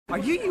Are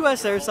you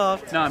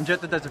USAirsoft? No, I'm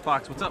Jet the Desert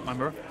Fox. What's up, my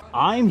bro?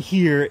 I'm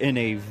here in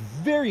a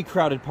very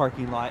crowded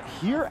parking lot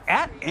here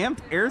at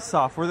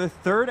Airsoft for the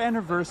 3rd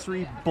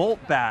anniversary Bolt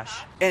Bash.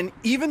 And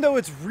even though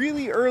it's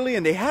really early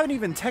and they haven't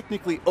even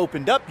technically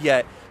opened up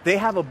yet, they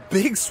have a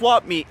big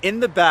swap meet in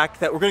the back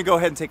that we're gonna go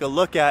ahead and take a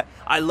look at.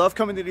 I love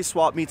coming to these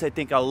swap meets. I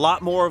think a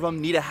lot more of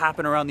them need to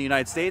happen around the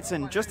United States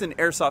and just in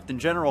Airsoft in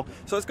general.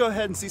 So let's go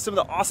ahead and see some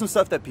of the awesome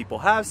stuff that people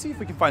have, see if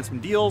we can find some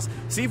deals,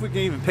 see if we can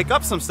even pick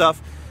up some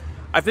stuff.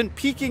 I've been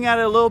peeking at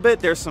it a little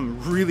bit. There's some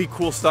really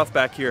cool stuff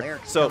back here.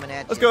 So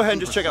let's go ahead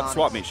and just check out the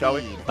swap meet, shall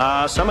we?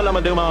 Some of them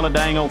will do me on a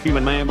dang old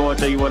human man, boy. I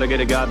tell you what, I get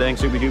a goddamn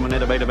superhuman,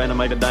 innovative,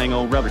 animated dang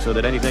old rubber, so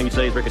that anything you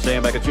say is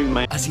ricocheting back at you,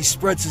 man. As he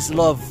spreads his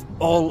love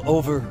all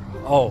over.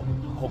 Oh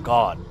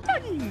God.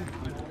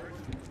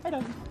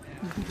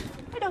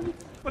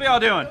 What are y'all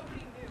doing?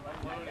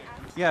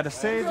 Yeah, to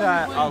say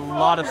that a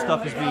lot of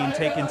stuff is being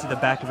taken to the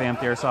back of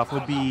Airsoft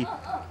would be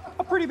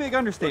a pretty big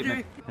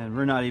understatement. And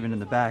we're not even in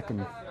the back,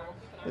 and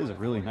this is a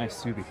really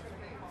nice Subi.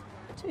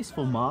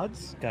 Tasteful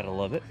mods, gotta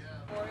love it.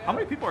 How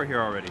many people are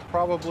here already?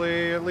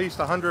 Probably at least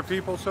 100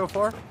 people so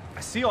far.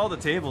 I see all the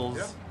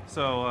tables,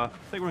 so I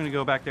think we're gonna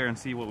go back there and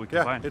see what we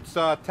can find. It's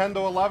 10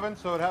 to 11,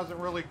 so it hasn't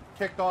really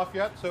kicked off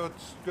yet, so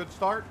it's a good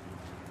start.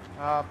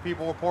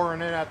 People are pouring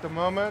in at the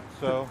moment,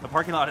 so. The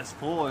parking lot is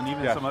full, and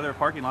even some other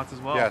parking lots as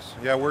well. Yes,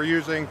 yeah, we're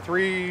using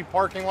 3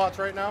 parking lots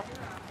right now.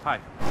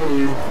 Hi.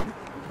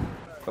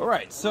 All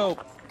right, so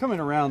coming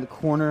around the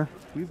corner,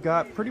 we've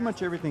got pretty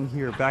much everything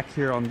here, back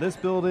here on this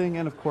building,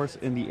 and of course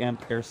in the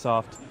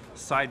Airsoft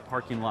side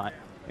parking lot.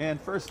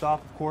 And first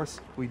off, of course,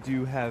 we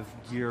do have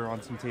gear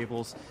on some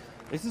tables.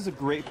 This is a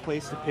great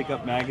place to pick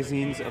up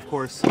magazines. Of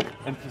course,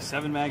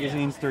 MP7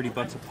 magazines, 30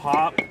 bucks a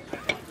pop.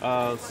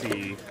 Let's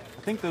see,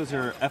 I think those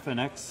are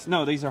FNX.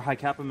 No, these are high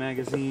kappa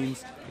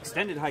magazines,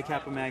 extended high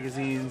kappa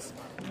magazines.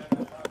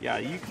 Yeah,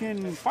 you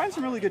can find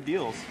some really good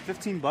deals.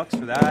 15 bucks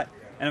for that.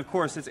 And of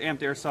course, it's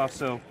Airsoft,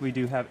 so we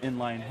do have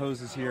inline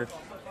hoses here.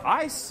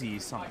 I see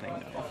something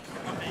though.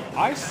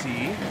 I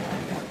see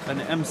an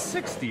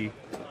M60.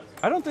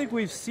 I don't think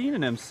we've seen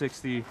an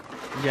M60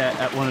 yet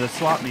at one of the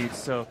swap meets,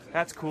 so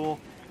that's cool.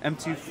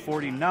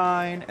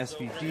 M249,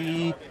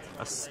 SVD,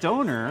 a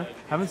Stoner.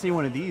 Haven't seen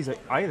one of these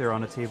either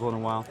on a table in a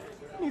while.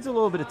 Needs a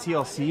little bit of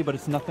TLC, but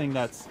it's nothing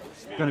that's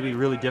going to be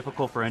really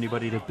difficult for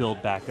anybody to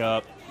build back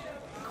up.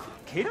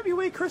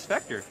 KWA Chris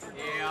Vector.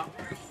 Yeah,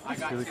 I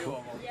got really 2 cool.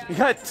 of them. You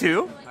got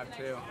 2? I have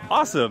 2.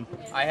 Awesome.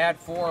 I had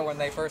 4 when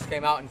they first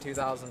came out in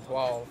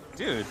 2012.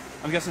 Dude,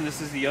 I'm guessing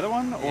this is the other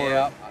one? Or?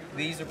 Yeah,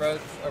 these are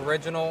both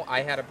original.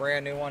 I had a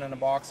brand new one in a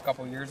box a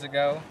couple years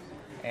ago,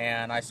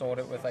 and I sold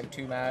it with like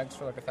 2 mags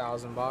for like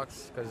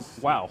 $1,000 because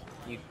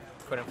you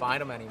couldn't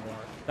find them anymore.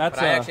 That's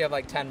but I actually have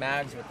like 10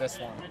 mags with this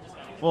one.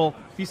 Well,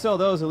 if you sell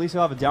those, at least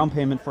you'll have a down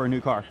payment for a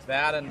new car.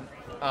 That and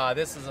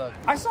this is a.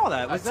 I saw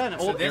that. Was that an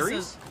old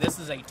Aries? This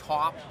is a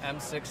top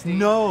M60.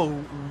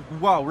 No.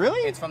 Wow, really?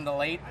 It's from the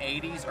late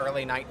 80s,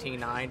 early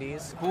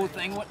 1990s. Cool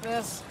thing with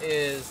this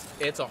is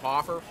it's a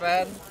hoffer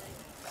fed.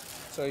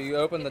 So you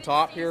open the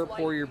top here,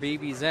 pour your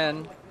BBs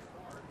in,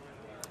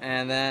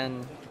 and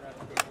then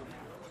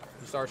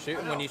you start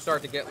shooting. When you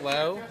start to get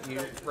low,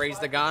 you raise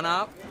the gun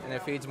up, and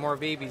it feeds more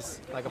BBs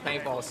like a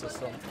paintball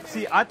system.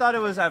 See, I thought it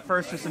was at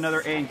first just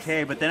another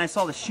A&K, but then I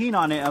saw the sheen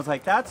on it, and I was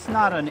like, that's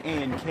not an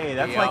A&K.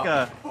 That's like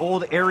a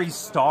old Aries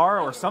Star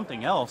or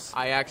something else.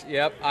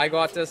 I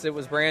got this. It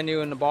was brand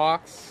new in the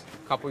box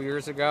a couple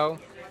years ago.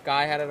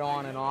 Guy had it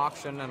on an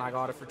auction, and I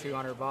got it for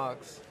 200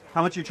 bucks.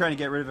 How much are you trying to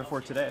get rid of it for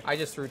today? I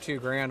just threw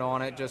 $2 grand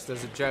on it just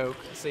as a joke.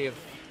 See if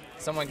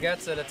someone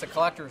gets it. It's a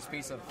collector's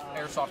piece of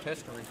Airsoft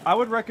history. I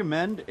would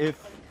recommend,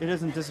 if it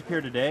doesn't disappear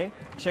today,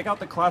 check out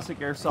the Classic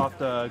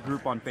Airsoft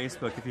group on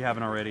Facebook if you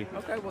haven't already.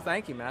 Okay, well,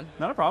 thank you, man.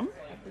 Not a problem.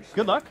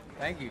 Good luck.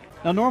 Thank you.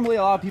 Now, normally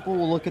a lot of people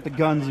will look at the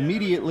guns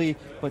immediately,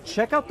 but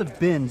check out the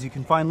bins. You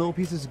can find little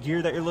pieces of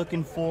gear that you're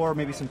looking for,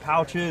 maybe some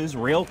pouches,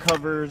 rail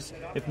covers,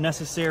 if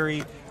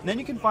necessary. And then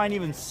you can find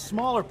even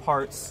smaller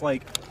parts,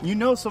 like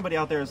somebody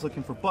out there is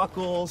looking for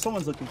buckles,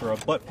 someone's looking for a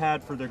butt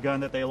pad for their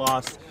gun that they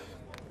lost.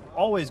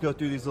 Always go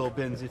through these little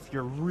bins if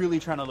you're really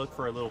trying to look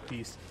for a little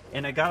piece.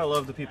 And I gotta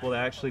love the people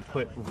that actually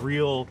put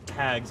real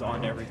tags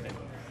on everything.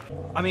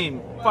 I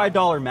mean,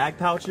 $5 mag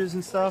pouches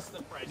and stuff.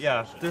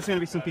 Yeah, there's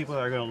gonna be some people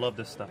that are gonna love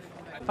this stuff.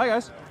 Hi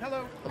guys.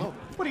 Hello. Hello.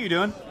 What are you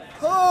doing?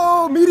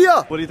 Hello,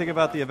 media. What do you think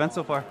about the event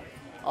so far?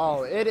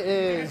 Oh, it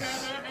is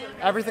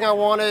everything I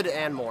wanted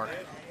and more.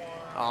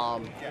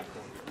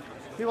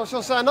 People are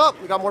still setting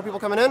up. We got more people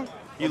coming in.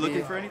 You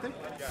looking for anything?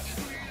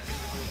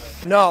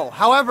 No.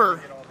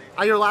 However,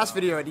 on your last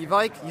video at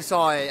E-Bike, you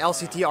saw a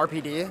LCT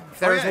RPD. If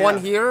there's one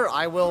here,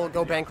 I will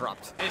go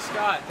bankrupt. Hey,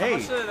 Scott, how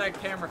much did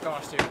that camera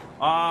cost you?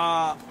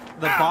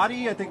 The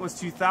body, I think, was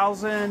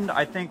 $2,000.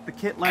 I think the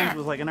kit lens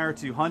was like another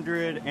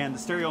 $200, and the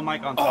stereo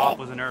mic on top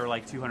was another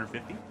like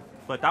 $250.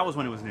 But that was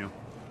when it was new.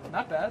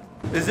 Not bad.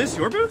 Is this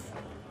your booth?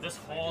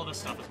 All this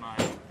stuff is mine.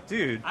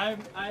 Dude. I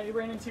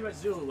ran into you at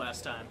Zulu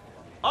last time.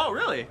 Oh,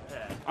 really?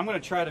 Yeah. I'm going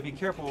to try to be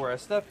careful where I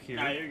step here.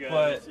 No, you're good.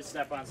 But just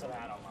step on something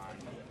I don't mind.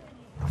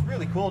 it's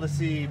really cool to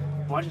see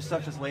bunch of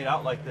stuff just laid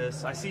out like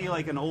this. I see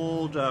like an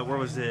old, where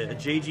was it? A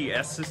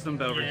JGS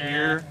system over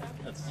here.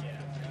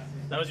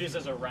 That was used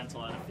as a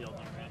rental at a field.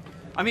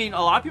 I mean,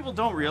 a lot of people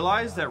don't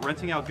realize that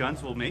renting out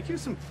guns will make you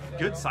some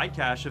good side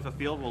cash if a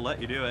field will let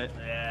you do it.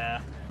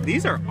 Yeah.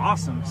 These are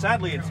awesome.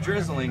 Sadly, it's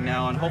drizzling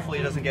now, and hopefully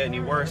it doesn't get any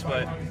worse,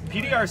 but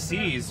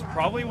PDRC is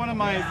probably one of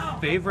my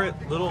favorite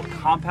little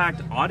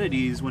compact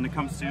oddities when it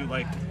comes to,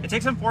 like, it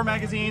takes in 4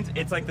 magazines.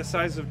 It's like the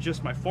size of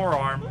just my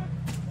forearm.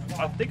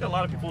 I think a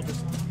lot of people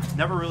just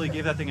never really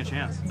gave that thing a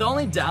chance. The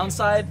only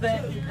downside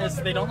thing is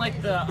they don't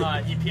like the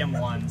EPM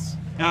ones.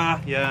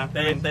 Yeah.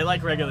 They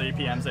like regular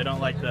EPMs. They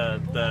don't like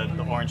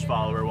the orange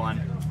follower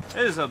one.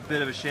 It is a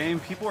bit of a shame.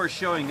 People are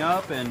showing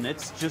up, and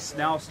it's just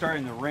now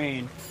starting to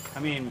rain. I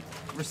mean,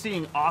 we're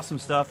seeing awesome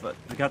stuff.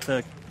 I got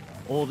the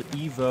old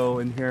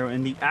Evo in here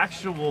in the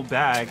actual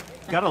bag.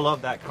 Gotta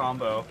love that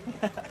combo.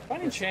 By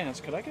any chance,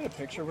 could I get a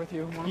picture with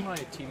you? One of my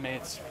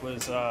teammates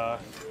was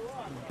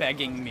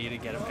begging me to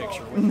get a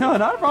picture with you. No,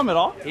 not a problem at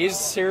all. He's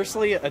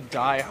seriously a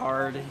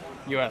die-hard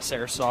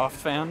USAirsoft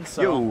fan,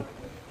 so... Yo.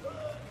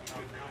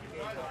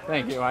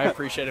 Thank you, I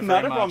appreciate it very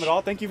Not a much. problem at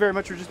all. Thank you very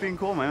much for just being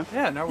cool, man.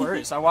 Yeah, no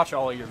worries. I watch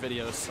all of your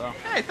videos, so...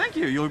 Hey, thank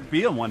you. You'll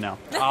be on one now.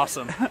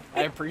 Awesome.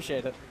 I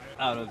appreciate it.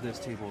 Out of this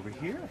table over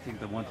here, I think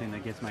the one thing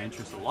that gets my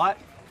interest a lot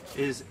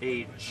is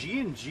a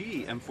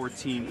G&G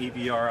M14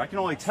 EBR. I can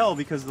only tell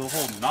because of the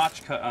whole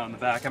notch cut on the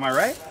back. Am I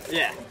right?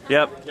 Yeah.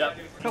 Yep. Yep.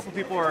 A couple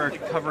people are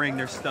covering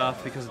their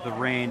stuff because of the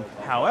rain.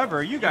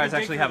 However, you guys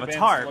actually have a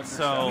tarp,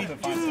 so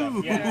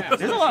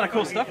there's a lot of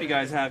cool stuff you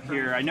guys have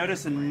here. I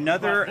noticed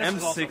another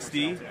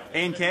M60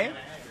 A&K.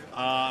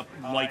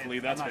 Likely,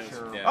 that's his.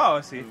 Yeah. Oh,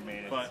 I see.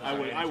 But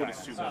I would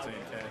assume that's A&K.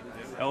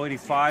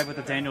 L85 with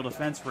the Daniel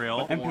defense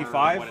rail.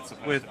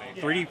 MP5 with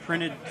 3D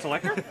printed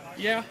selector?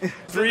 Yeah.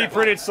 3D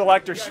printed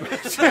selector switch.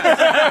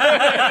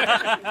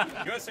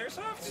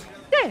 USAirsoft?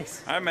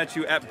 Yes. I met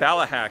you at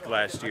Ballahack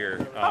last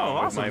year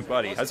awesome. with my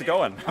buddy. How's it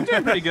going? I'm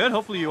doing pretty good.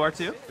 Hopefully you are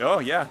too. Oh,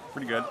 yeah.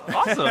 Pretty good.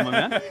 Awesome, my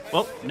man.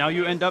 Well, now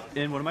you end up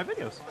in one of my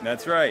videos.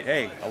 That's right.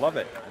 Hey, I love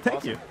it.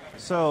 Thank you.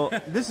 So,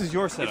 this is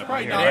your setup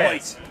right here, not right?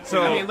 right.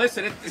 So, I mean,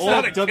 listen, it's old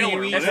not a killer.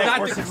 WE It's not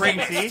Force the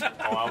Supremacy. greatest.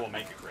 Oh, I will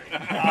make it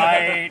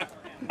great.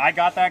 I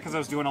got that because I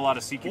was doing a lot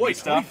of CQB Boy,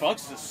 stuff. $20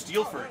 is a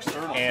steal for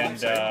external.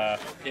 And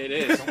it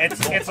is.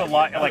 It's a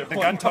lot. Like the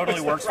gun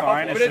totally works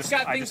fine. It's But it's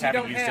just got I things just you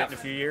haven't don't used have. it in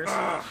a few years.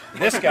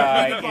 This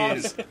guy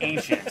is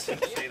ancient.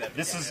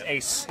 This is a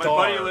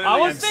star. I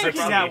was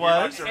thinking that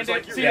was.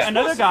 See,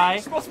 another guy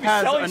has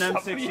an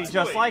M60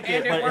 just like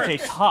it, but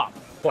it's a top.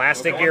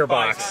 Plastic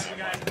gearbox.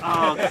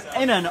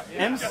 And an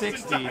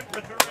M60.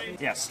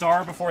 Yeah,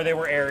 Star before they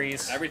were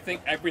Aries. Everything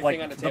Like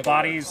on the the table.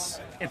 bodies,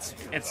 it's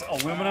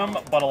aluminum,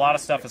 but a lot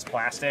of stuff is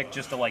plastic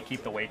just to like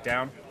keep the weight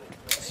down.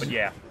 But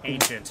yeah,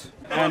 ancient.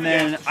 And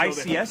then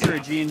ICS or a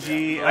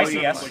G&G?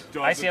 ICS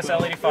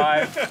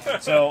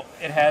L85. So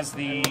it has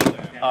the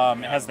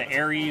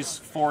Aries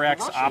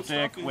 4X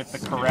optic with the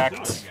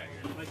correct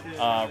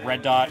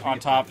red dot on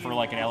top for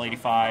like an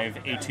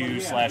L85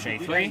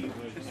 A2/A3.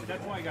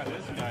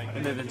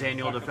 And then the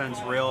Daniel defense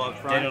rail up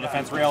front. Daniel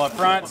defense rail up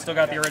front. Still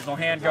got the original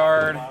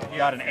handguard. You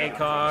got an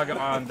ACOG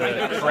on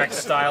the correct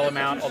style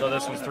amount, although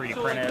this one's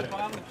 3D printed.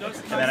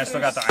 And then I still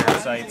got the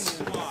iron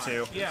sights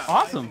too.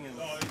 Awesome.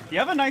 You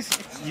have a nice,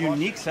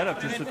 unique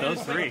setup just with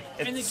those three.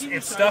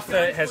 It's stuff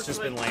that has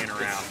just been laying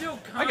around.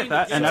 I get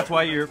that, and that's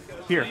why you're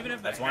here.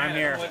 That's why I'm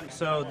here.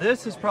 So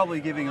this is probably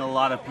giving a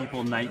lot of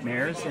people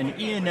nightmares. An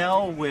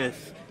E&L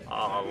with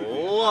a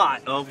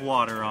lot of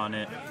water on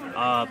it.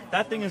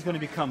 That thing is going to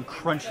become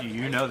crunchy.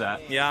 You know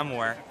that. Yeah, I'm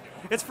aware.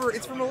 It's for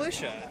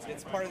militia.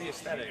 It's part of the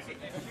aesthetic.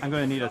 I'm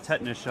going to need a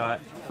tetanus shot.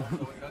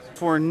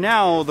 For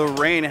now, the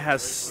rain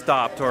has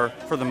stopped, or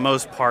for the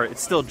most part,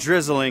 it's still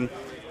drizzling.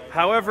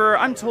 However,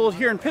 I'm told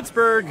here in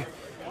Pittsburgh,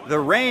 the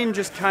rain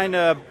just kind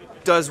of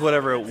does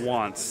whatever it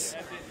wants.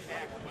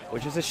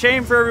 Which is a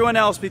shame for everyone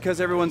else because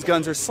everyone's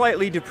guns are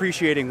slightly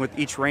depreciating with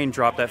each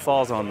raindrop that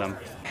falls on them.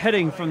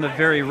 Heading from the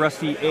very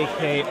rusty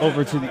AK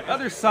over to the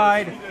other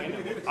side,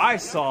 I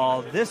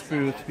saw this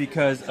booth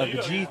because of the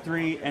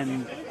G3,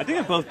 and I think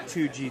they're both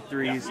two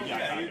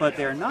G3s, but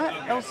they're not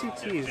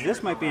LCTs.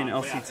 This might be an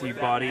LCT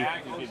body.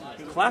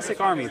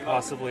 Classic Army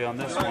possibly on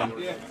this one.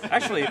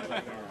 Actually,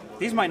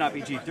 these might not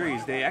be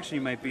G3s. They actually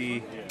might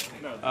be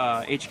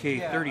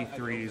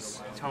HK33s,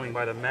 telling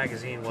by the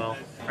magazine well.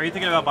 Are you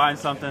thinking about buying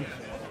something?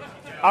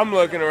 I'm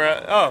looking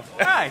around. Oh,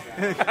 hi.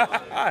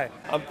 Hi.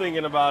 I'm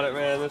thinking about it,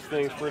 man. This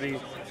thing's pretty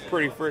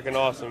freaking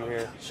awesome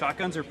here.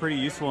 Shotguns are pretty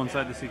useful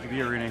inside the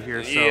CQB arena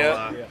here. So,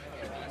 yeah.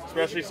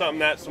 Especially something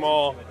that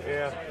small.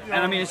 Yeah.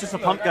 And I mean, it's just a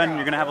pump gun.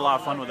 You're gonna have a lot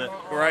of fun with it.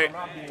 Right.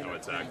 Oh,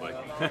 exactly.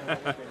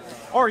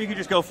 Or you could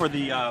just go for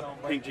the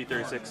pink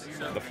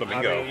G36. The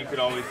flamingo. I mean, you could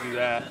always do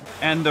that.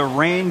 And the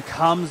rain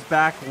comes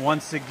back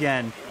once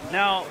again.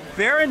 Now,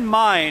 bear in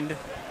mind,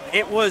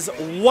 it was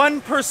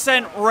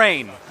 1%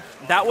 rain.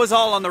 That was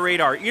all on the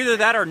radar. Either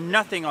that or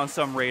nothing on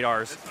some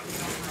radars.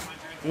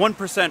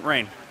 1%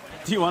 rain.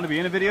 Do you want to be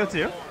in a video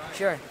too?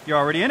 Sure. You're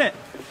already in it.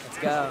 Let's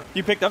go.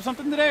 You picked up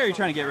something today, or are you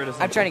trying to get rid of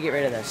something? I'm trying to get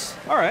rid of this.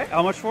 All right.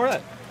 How much for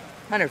that?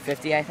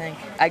 150, I think.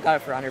 I got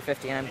it for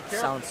 150, and I'm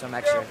selling some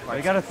extra parts.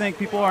 You got to think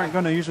people aren't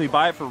going to usually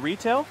buy it for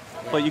retail,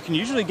 but you can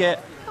usually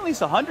get at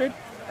least 100.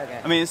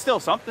 Okay. I mean, it's still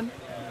something,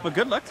 but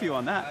good luck to you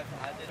on that.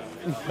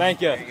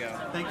 Thank you.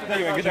 Thank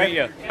you. Good to meet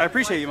you. I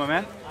appreciate you, my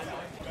man.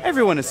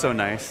 Everyone is so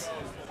nice.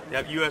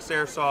 Yep,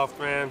 USAirsoft,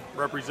 man,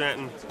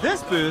 representing.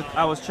 This booth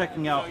I was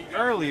checking out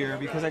earlier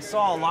because I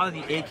saw a lot of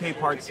the AK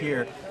parts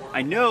here.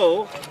 I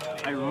know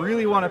I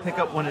really want to pick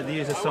up one of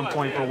these at some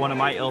point for one of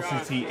my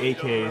LCT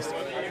AKs.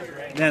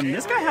 And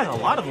this guy has a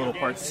lot of little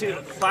parts too.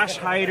 Flash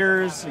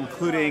hiders,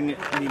 including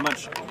the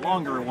much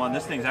longer one.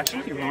 This thing's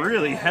actually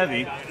really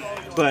heavy,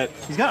 but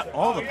he's got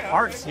all the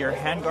parts here.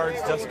 Handguards,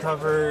 dust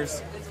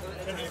covers.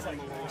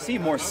 See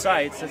more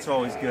sights, that's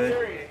always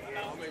good.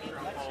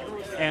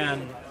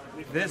 And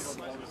this,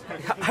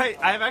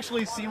 I've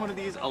actually seen one of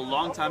these a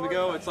long time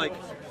ago. It's like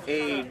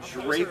a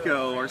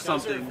Draco or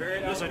something.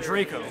 It was a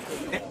Draco.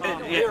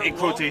 In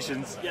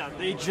quotations. Yeah,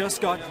 they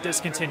just got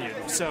discontinued,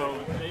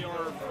 so they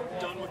are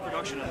done with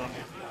production of them.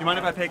 You mind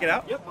if I take it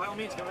out? Yep, by all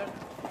means, go ahead.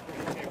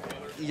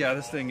 Yeah,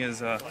 this thing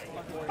is,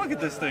 look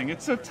at this thing,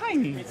 it's so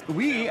tiny.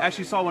 We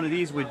actually saw one of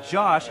these with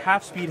Josh,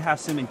 half speed, half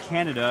sim in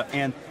Canada,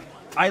 and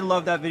I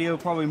love that video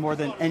probably more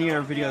than any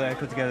other video that I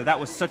put together. That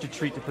was such a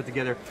treat to put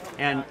together.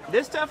 And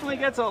this definitely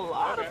gets a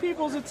lot of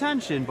people's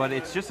attention, but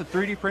it's just a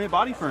 3D printed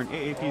body for an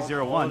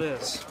AAP-01. It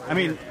is. I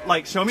mean,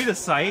 like, show me the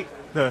sight.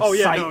 The Oh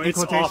yeah, sight no, in it's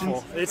quotations.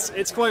 awful.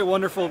 It's quite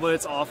wonderful, but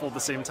it's awful at the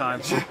same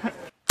time.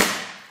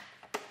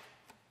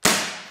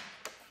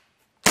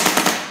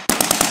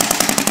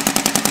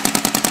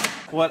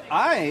 What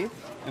I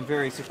am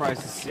very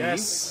surprised to see.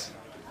 Yes.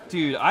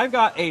 Dude, I've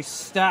got a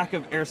stack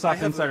of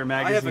Airsoft Insider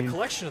magazine. I have a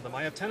collection of them.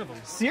 I have 10 of them.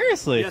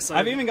 Seriously? Yes,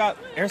 I've even got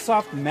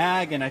Airsoft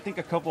Mag and I think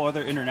a couple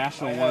other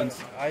international ones.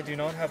 I do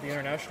not have the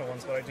international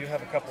ones, but I do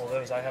have a couple of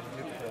those. I have a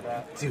duplicate of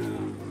that.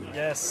 Dude.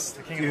 Yes,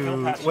 the King of the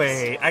Hill patches.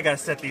 Wait, I gotta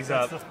set these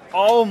up.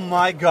 Oh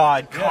my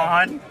god,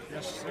 Con.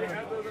 Yes,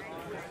 sir.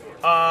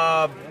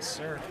 Yes,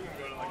 sir.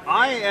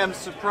 I am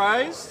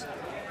surprised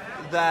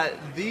that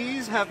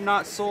these have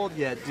not sold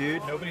yet,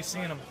 dude. Nobody's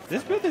seeing them.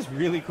 This booth is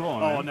really cool,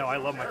 man. Oh no, I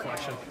love my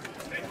collection.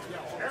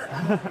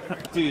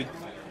 Dude.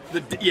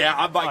 Yeah,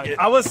 I might get.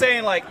 I was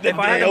saying, like, if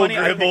I had the money,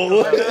 I'd pick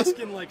I'm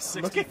asking like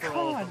 60 for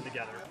all of them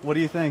together. What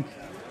do you think?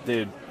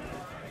 Dude,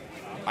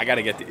 I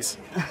gotta get these.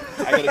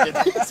 I gotta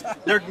get these.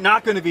 They're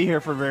not going to be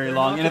here for very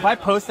long, and if I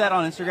post that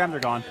on Instagram, they're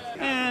gone.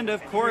 And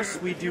of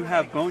course, we do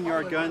have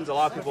Boneyard guns. A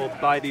lot of people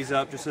buy these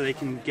up just so they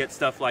can get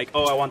stuff like,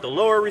 oh, I want the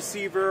lower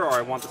receiver, or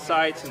I want the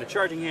sights and the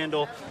charging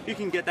handle. You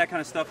can get that kind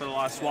of stuff at a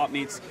lot of swap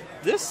meets.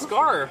 This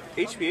Scar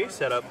HPA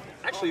setup,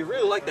 actually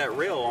really like that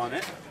rail on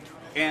it.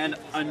 And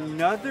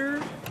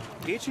another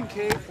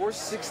H&K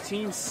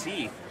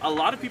 416C. A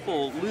lot of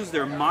people lose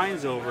their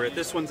minds over it.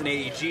 This one's an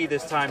AEG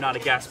this time, not a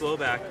gas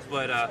blowback.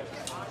 But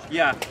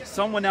yeah,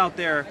 someone out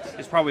there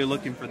is probably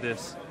looking for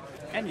this.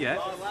 And yet,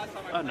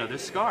 another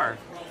Scar.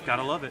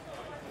 Gotta love it.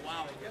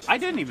 I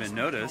didn't even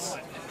notice.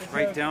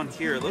 Right down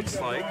here, it looks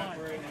like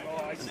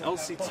an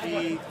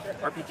LCT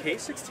RPK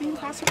 16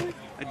 possibly?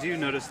 I do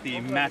notice the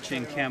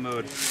matching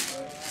camoed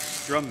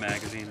drum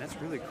magazine. That's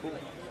really cool.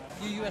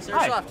 USAirsoft.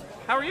 Hi.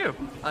 How are you?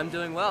 I'm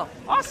doing well.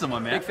 Awesome, my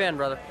man. Big fan,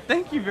 brother.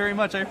 Thank you very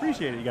much. I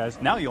appreciate it, you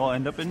guys. Now you all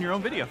end up in your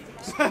own video.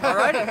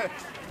 Alrighty.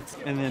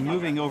 And then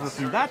moving over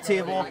from that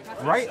table,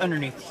 right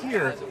underneath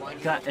here,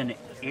 got an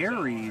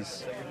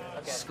Ares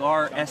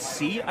Scar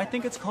SC, I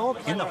think it's called,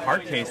 in the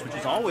hard case, which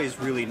is always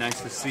really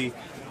nice to see.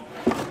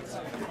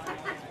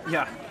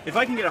 Yeah, if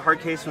I can get a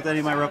hard case with any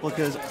of my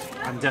replicas,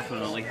 I'm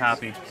definitely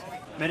happy.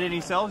 Made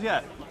any sales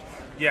yet?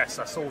 Yes,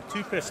 I sold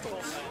 2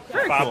 pistols.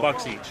 Very $5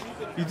 cool.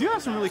 each. You do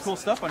have some really cool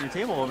stuff on your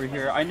table over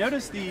here. I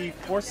noticed the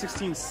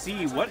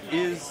 416C. What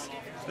is...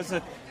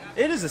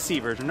 It is a C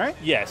version, right?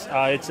 Yes,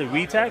 it's a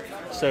VTEC,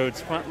 so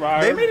it's front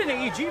wire. They made an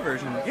AEG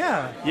version,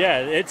 yeah. Yeah,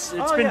 it's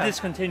Oh, been yeah.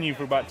 discontinued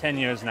for about 10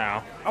 years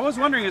now. I was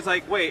wondering, it's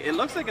like, wait, it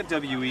looks like a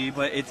WE,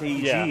 but it's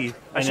AEG. Yeah, I and should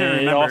then have it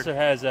remembered. also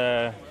has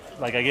a,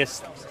 like, I guess,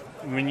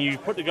 when you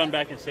put the gun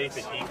back in safe,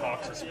 it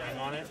decocks the spring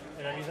on it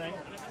and everything.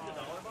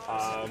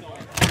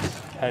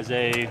 Has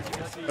a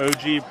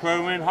OG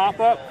Pro-Win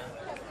hop-up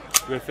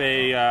with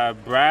a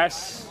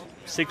brass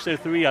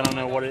 603, I don't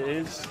know what it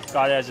is.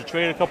 Got it as a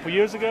trade a couple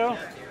years ago.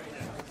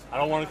 I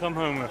don't want to come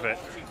home with it.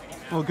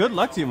 Well, good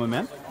luck to you, my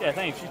man. Yeah,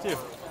 thanks, you too.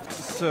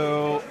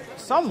 So,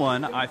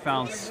 someone I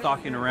found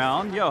stalking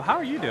around. Yo, how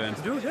are you doing?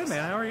 Doing good,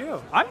 man. How are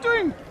you? I'm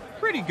doing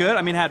pretty good.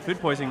 I mean, I had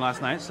food poisoning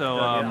last night, so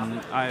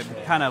I'm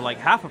kind of like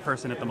half a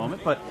person at the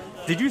moment. But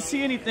did you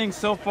see anything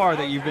so far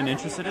that you've been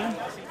interested in?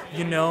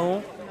 You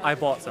know, I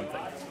bought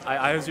something.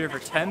 I was here for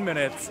 10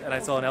 minutes, and I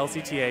saw an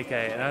LCT AK,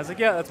 and I was like,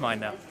 yeah, that's mine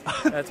now.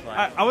 That's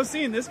mine. I was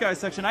seeing this guy's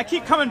section. I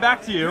keep coming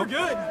back to you. You're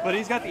good. But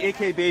he's got the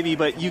AK baby,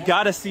 but you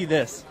got to see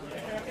this.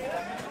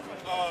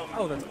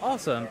 Oh, that's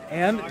awesome.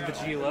 And the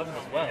G11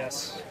 as well.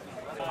 Yes.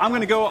 I'm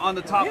going to go on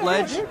the top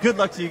ledge. Good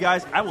luck to you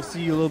guys. I will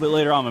see you a little bit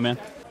later on, my man.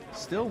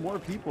 Still more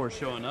people are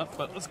showing up,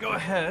 but let's go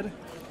ahead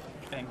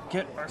and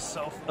get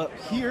ourselves up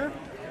here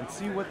and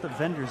see what the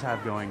vendors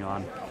have going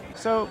on.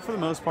 So for the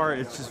most part,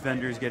 it's just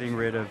vendors getting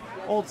rid of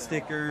old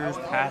stickers,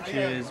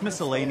 patches,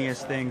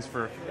 miscellaneous things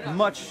for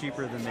much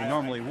cheaper than they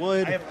normally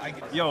would.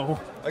 Yo.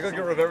 I gotta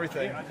get rid of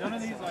everything.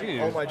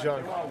 Dude. All my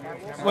junk.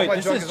 Wait, my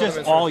this junk is on just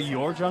this all list.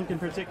 your junk in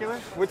particular?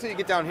 Wait till you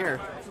get down here.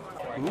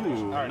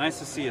 Ooh, nice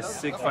to see a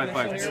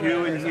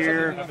 6552 in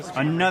here.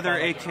 Another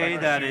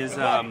AK that is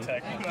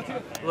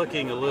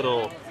looking a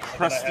little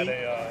crusty.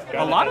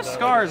 A lot of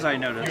scars, I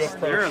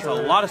noticed. There's a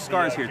lot of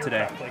scars here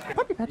today.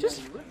 Puppy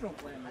patches?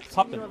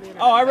 Poppin'.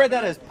 Oh, I read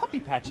that as puppy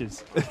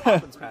patches.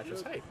 Poppins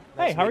patches. Hey.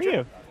 Hey, how are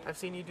you? I've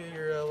seen you do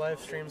your live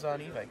streams on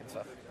eBay and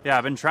stuff. Yeah,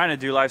 I've been trying to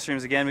do live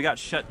streams again. We got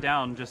shut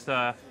down just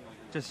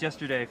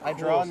yesterday. I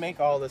draw and make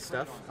all this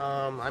stuff.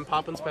 I'm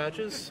Poppins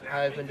Patches.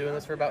 I've been doing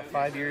this for about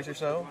 5 years or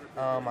so.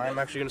 I'm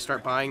actually going to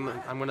start buying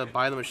I'm going to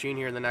buy the machine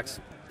here in the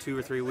next 2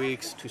 or 3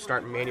 weeks to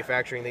start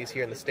manufacturing these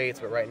here in the States,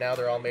 but right now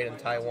they're all made in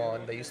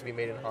Taiwan. They used to be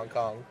made in Hong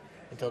Kong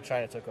until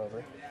China took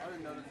over.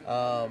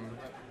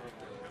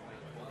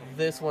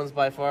 This one's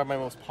by far my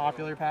most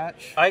popular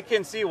patch. I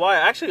can see why. I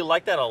actually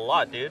like that a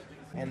lot, dude.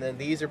 And then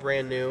these are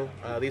brand new.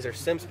 These are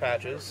Sims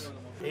patches.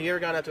 Have you ever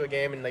gone out to a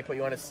game and they put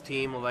you on a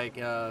team of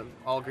like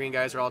all green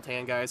guys or all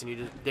tan guys and you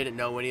just didn't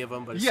know any of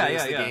them, but as soon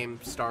as the game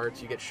starts,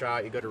 you get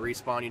shot, you go to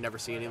respawn, you never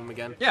see any of them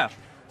again? Yeah.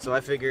 So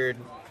I figured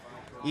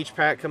each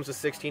pack comes with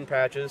 16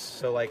 patches.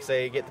 So like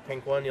say you get the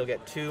pink one, you'll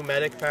get 2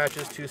 medic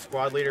patches, 2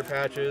 squad leader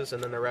patches,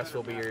 and then the rest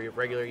will be your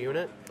regular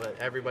unit. But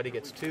everybody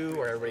gets 2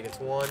 or everybody gets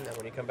 1, and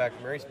when you come back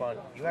from respawn,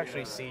 you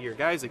actually see your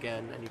guys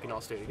again and you can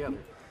all stay together.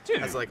 Dude.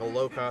 That's like a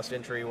low-cost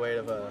entry way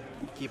of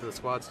keeping the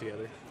squads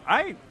together.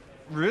 I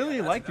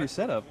really like your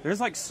setup. There's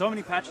like so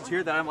many patches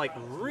here that I'm like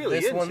really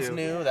This into. one's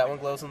new. That one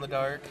glows in the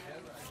dark.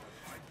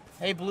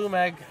 Hey, Blue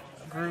Mag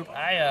group,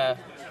 I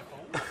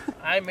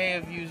may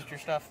have used your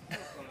stuff.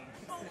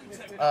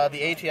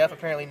 The ATF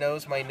apparently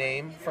knows my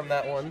name from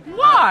that one.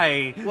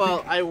 Why?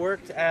 Well, I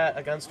worked at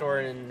a gun store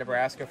in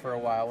Nebraska for a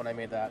while when I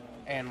made that,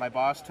 and my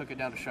boss took it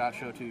down to SHOT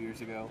Show 2 years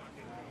ago.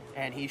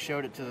 And he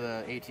showed it to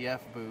the ATF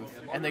booth,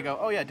 and they go,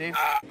 "Oh yeah, Dave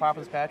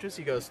Poppins Patches."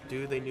 He goes,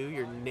 "Dude, they knew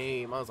your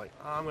name." I was like,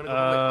 oh, I'm gonna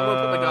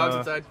put my dogs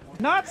inside."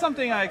 Not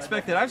something I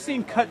expected. I've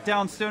seen cut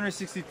down Stoner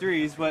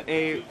 63s, but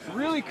a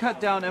really cut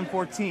down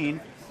M14,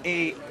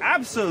 a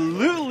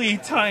absolutely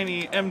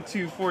tiny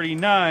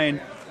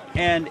M249,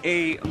 and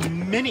a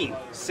mini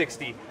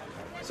 60.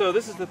 So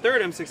this is the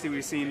third M60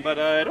 we've seen, but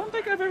I don't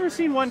think I've ever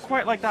seen one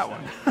quite like that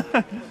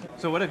one.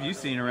 So what have you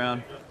seen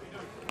around?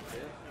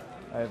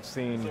 I've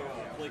seen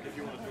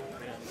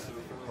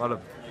a lot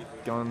of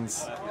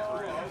guns.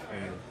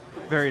 And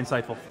very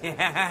insightful.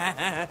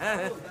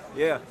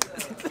 Yeah.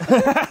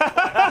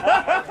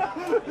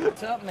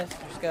 What's up,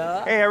 Mr.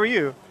 Scott? Hey, how are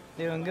you?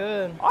 Doing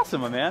good.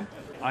 Awesome, my man.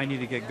 I need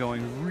to get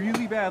going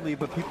really badly,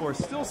 but people are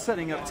still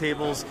setting up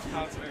tables.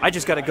 I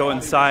just got to go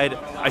inside.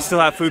 I still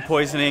have food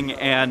poisoning,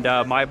 and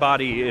my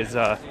body is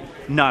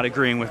not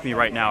agreeing with me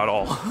right now at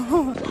all.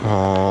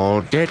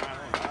 Hold it.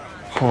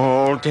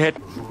 Hold it.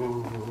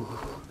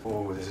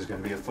 Oh, this is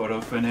going to be a photo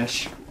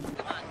finish.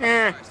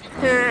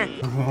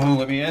 Oh,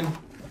 let me in.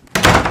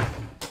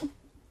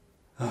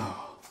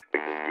 Oh.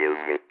 Excuse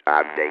me,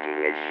 I'm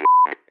taking a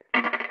shit.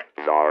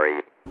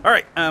 Sorry. All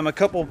right, I'm a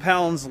couple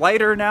pounds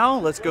lighter now.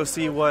 Let's go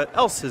see what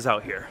else is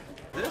out here.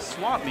 This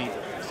swap meet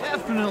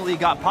definitely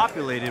got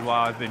populated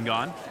while I've been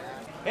gone.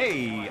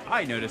 Hey,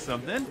 I noticed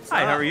something.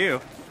 Hi, how are you?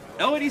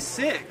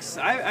 L86.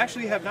 I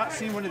actually have not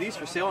seen one of these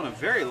for sale in a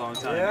very long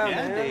time. Yeah,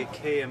 and man. a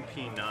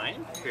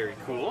KMP9. Very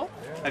cool.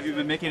 Have you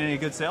been making any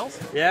good sales?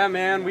 Yeah,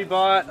 man. We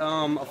bought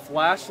a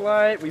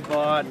flashlight. We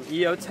bought an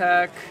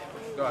EOTech.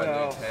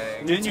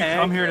 Didn't you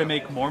come here to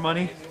make more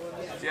money?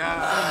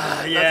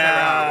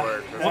 Yeah.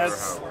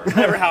 That's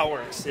never how it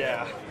works.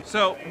 Yeah.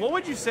 So, what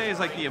would you say is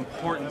like the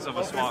importance of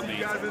a swap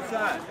meet?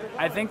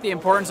 I think the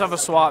importance of a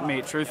swap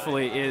meet,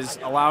 truthfully, is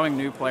allowing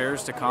new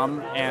players to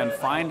come and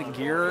find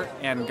gear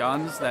and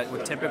guns that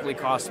would typically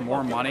cost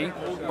more money,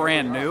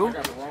 brand new,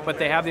 but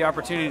they have the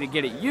opportunity to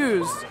get it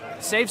used,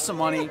 save some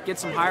money, get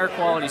some higher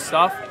quality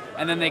stuff,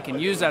 and then they can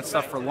use that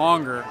stuff for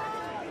longer.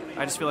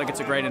 I just feel like it's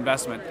a great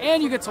investment.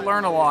 And you get to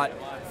learn a lot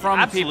from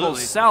the people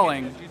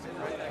selling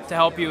to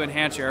help you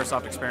enhance your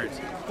airsoft experience.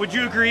 Would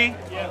you agree?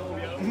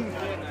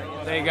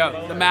 There you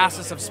go. The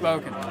masses have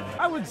spoken.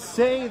 I would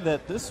say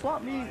that this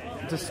swap meet,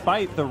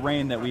 despite the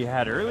rain that we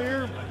had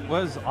earlier,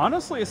 was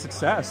honestly a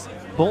success.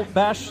 Bolt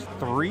Bash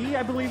 3,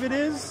 I believe it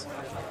is.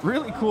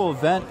 Really cool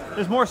event.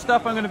 There's more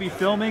stuff I'm going to be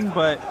filming,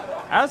 but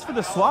as for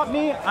the swap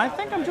meet, I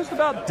think I'm just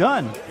about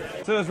done.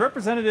 So as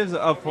representatives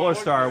of Polar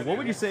Star, what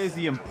would you say is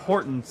the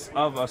importance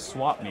of a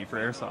swap meet for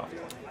Airsoft?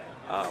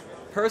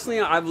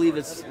 Personally, I believe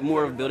it's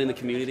more of building the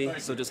community.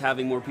 So just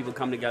having more people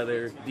come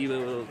together, be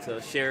able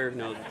to share,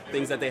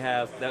 things that they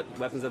have,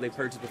 weapons that they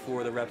purchased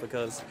before, the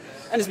replicas,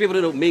 and just be able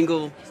to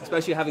mingle.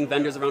 Especially having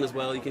vendors around as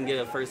well, you can get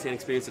a first-hand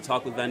experience to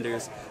talk with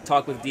vendors,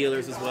 talk with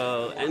dealers as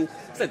well, and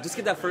just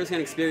get that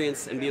first-hand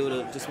experience and be able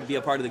to just be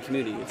a part of the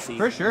community and see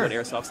what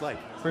Airsoft's like.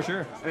 For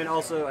sure. I mean,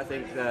 also, I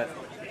think that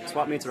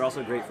swap meets are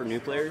also great for new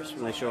players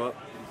when they show up.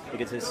 You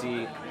get to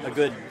see a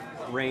good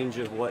range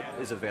of what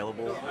is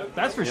available.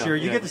 That's for sure.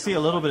 You get to see a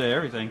little bit of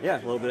everything. Yeah,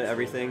 a little bit of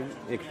everything.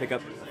 You can pick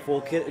up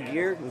full kit of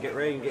gear and get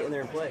ready and get in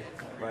there and play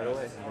right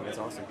away. I think that's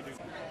awesome.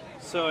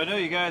 So I know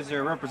you guys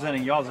are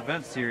representing y'all's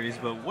event series,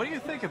 but what do you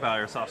think about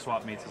Airsoft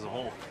Swap Meets as a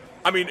whole?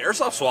 I mean,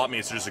 Airsoft Swap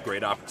Meets are just a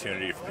great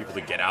opportunity for people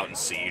to get out and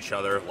see each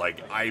other.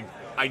 Like, I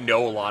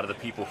know a lot of the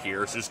people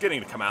here, so just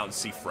getting to come out and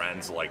see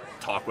friends, like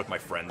talk with my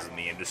friends in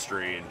the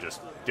industry and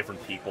just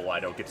different people I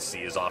don't get to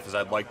see as often as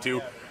I'd like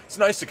to. It's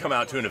nice to come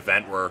out to an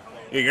event where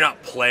you're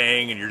not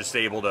playing and you're just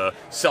able to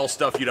sell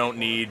stuff you don't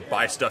need,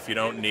 buy stuff you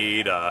don't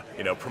need,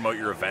 promote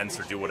your events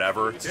or do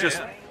whatever. It's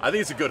I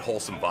think it's a good,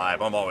 wholesome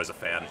vibe. I'm always a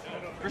fan.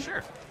 For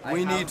sure.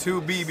 We need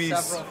 2 BBs.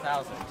 Several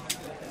thousand.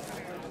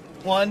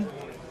 1,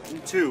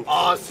 2.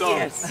 Awesome.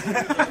 Yes.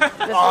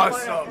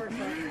 Awesome.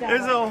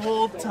 There's a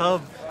whole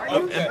tub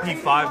of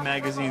MP5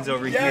 magazines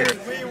over here.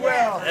 We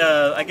will.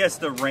 I guess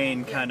the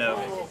rain kind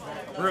of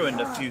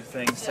ruined a few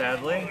things,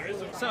 sadly.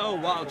 So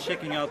while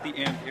checking out the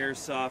Amp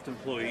Airsoft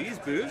employees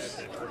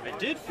booth, I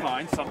did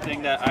find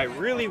something that I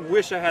really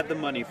wish I had the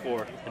money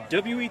for. A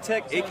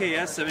WE-Tech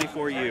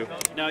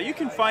AKS-74U. Now you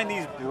can find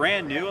these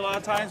brand new a lot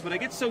of times, but I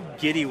get so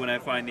giddy when I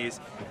find these.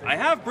 I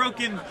have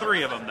broken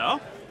 3 of them though.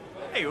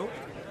 Hey,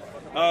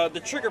 the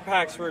trigger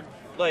packs were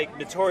like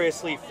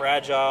notoriously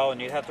fragile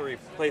and you'd have to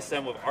replace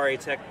them with RA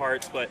Tech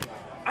parts, but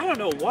I don't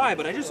know why,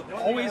 but I just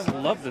always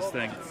love this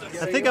thing.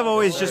 I think I've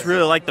always just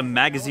really liked the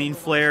magazine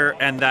flare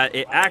and that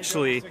it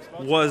actually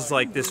was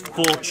like this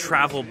full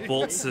travel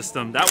bolt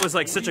system. That was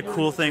like such a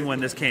cool thing when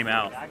this came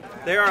out.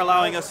 They are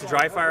allowing us to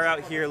dry fire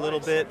out here a little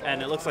bit,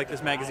 and it looks like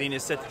this magazine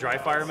is set to dry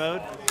fire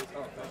mode.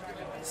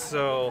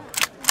 So...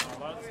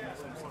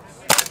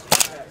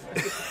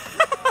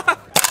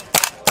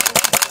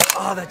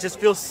 oh, that just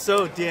feels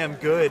so damn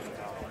good.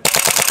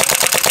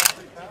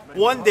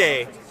 One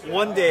day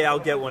I'll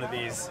get one of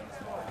these.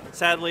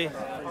 Sadly,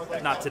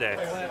 not today.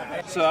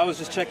 So I was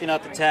just checking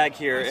out the tag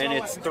here, and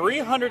it's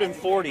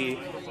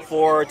 $340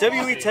 for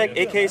WE-Tech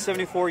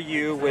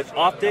AK-74U with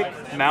optic,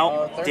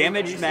 mount,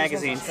 damaged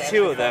magazines,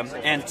 2 of them,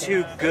 and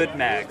 2 good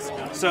mags.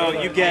 So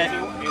you get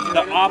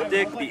the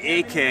optic, the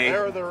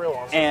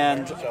AK,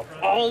 and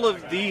all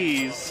of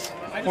these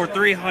for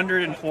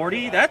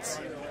 $340.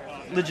 That's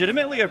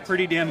legitimately a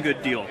pretty damn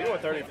good deal.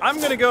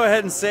 I'm gonna go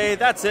ahead and say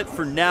that's it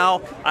for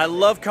now. I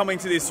love coming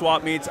to these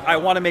swap meets. I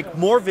want to make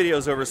more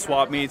videos over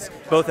swap meets,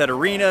 both at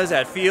arenas,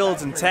 at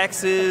fields in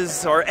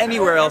Texas, or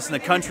anywhere else in the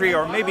country,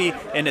 or maybe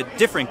in a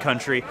different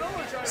country.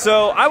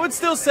 So I would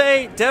still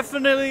say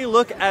definitely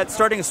look at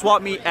starting a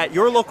swap meet at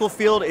your local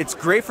field. It's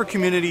great for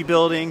community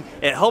building.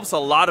 It helps a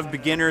lot of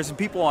beginners and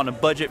people on a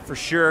budget for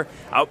sure.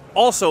 I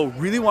also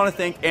really want to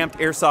thank Amped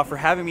Airsoft for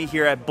having me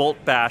here at Bolt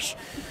Bash.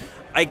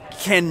 I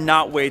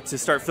cannot wait to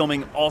start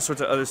filming all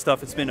sorts of other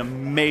stuff. It's been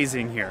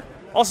amazing here.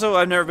 Also,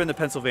 I've never been to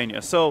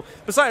Pennsylvania, so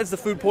besides the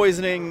food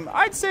poisoning,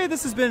 I'd say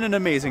this has been an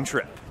amazing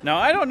trip. Now,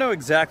 I don't know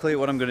exactly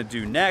what I'm going to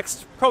do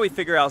next. Probably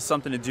figure out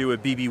something to do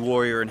with BB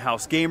Warrior and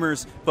House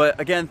Gamers, but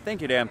again,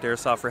 thank you to Amped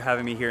Airsoft for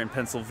having me here in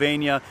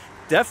Pennsylvania.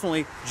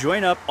 Definitely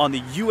join up on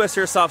the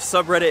USAirsoft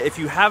subreddit if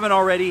you haven't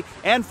already,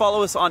 and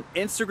follow us on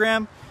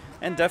Instagram.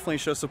 And definitely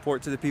show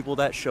support to the people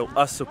that show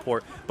us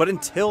support. But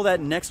until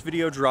that next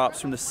video drops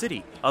from the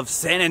city of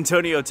San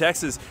Antonio,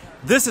 Texas,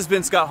 this has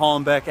been Scott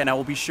Hollenbeck, and I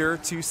will be sure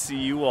to see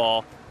you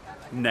all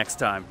next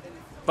time.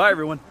 Bye,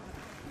 everyone.